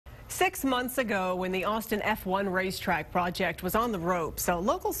6 months ago, when the Austin F1 racetrack project was on the ropes, a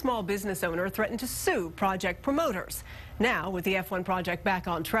local small business owner threatened to sue project promoters. Now, with the F1 project back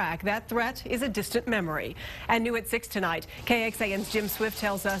on track, that threat is a distant memory. And new at 6 tonight, KXAN's Jim Swift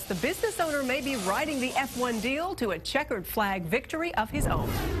tells us the business owner may be riding the F1 deal to a checkered flag victory of his own.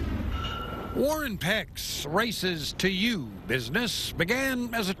 Warren Peck's Races to You business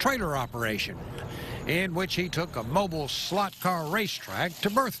began as a trailer operation in which he took a mobile slot car racetrack to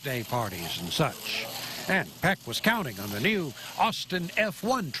birthday parties and such. And Peck was counting on the new Austin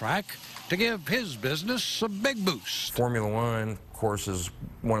F1 track to give his business a big boost. Formula One, of course, is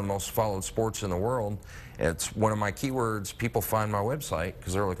one of the most followed sports in the world. It's one of my keywords. People find my website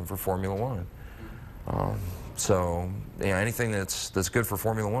because they're looking for Formula One. So, anything that's good for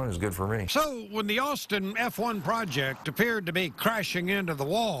Formula One is good for me. So, when the Austin F1 project appeared to be crashing into the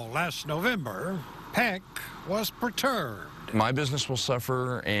wall last November, Peck was perturbed. My business will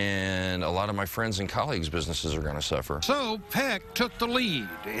suffer, and a lot of my friends and colleagues' businesses are going to suffer. So, Peck took the lead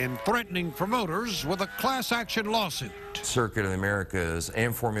in threatening promoters with a class action lawsuit. Circuit of the Americas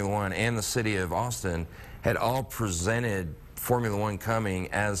and Formula One and the city of Austin had all presented Formula One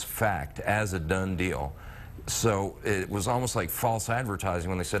coming as fact, as a done deal. So it was almost like false advertising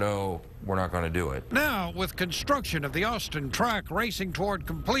when they said, oh, we're not going to do it. Now, with construction of the Austin track racing toward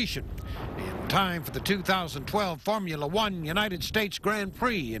completion in time for the 2012 Formula One United States Grand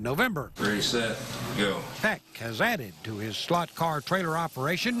Prix in November. Ready, set, go. Peck has added to his slot car trailer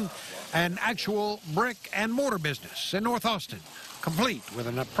operation an actual brick and mortar business in North Austin, complete with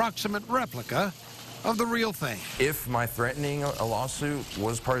an approximate replica of the real thing. If my threatening a lawsuit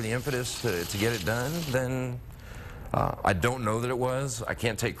was part of the impetus to get it done, then I don't know that it was. I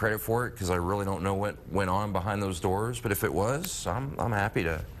can't take credit for it because I really don't know what went on behind those doors. But if it was, I'm happy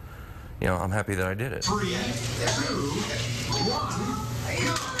to, I'm happy that I did it. 3, 2,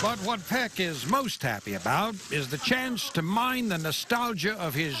 1. But what Peck is most happy about is the chance to mine the nostalgia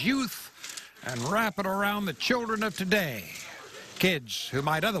of his youth and wrap it around the children of today. Kids who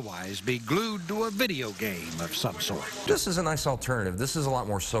might otherwise be glued to a video game of some sort. This is a nice alternative. This is a lot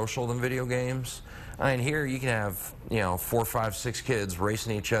more social than video games. I mean, here you can have, 4, 5, 6 kids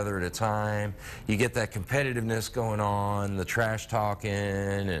racing each other at a time. You get that competitiveness going on, the trash talking,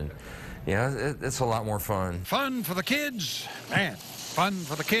 and, it's a lot more fun. Fun for the kids, and fun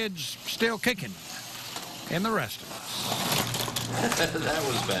for the kids still kicking in the rest of us. That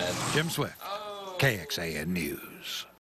was bad. Jim Swift, KXAN News.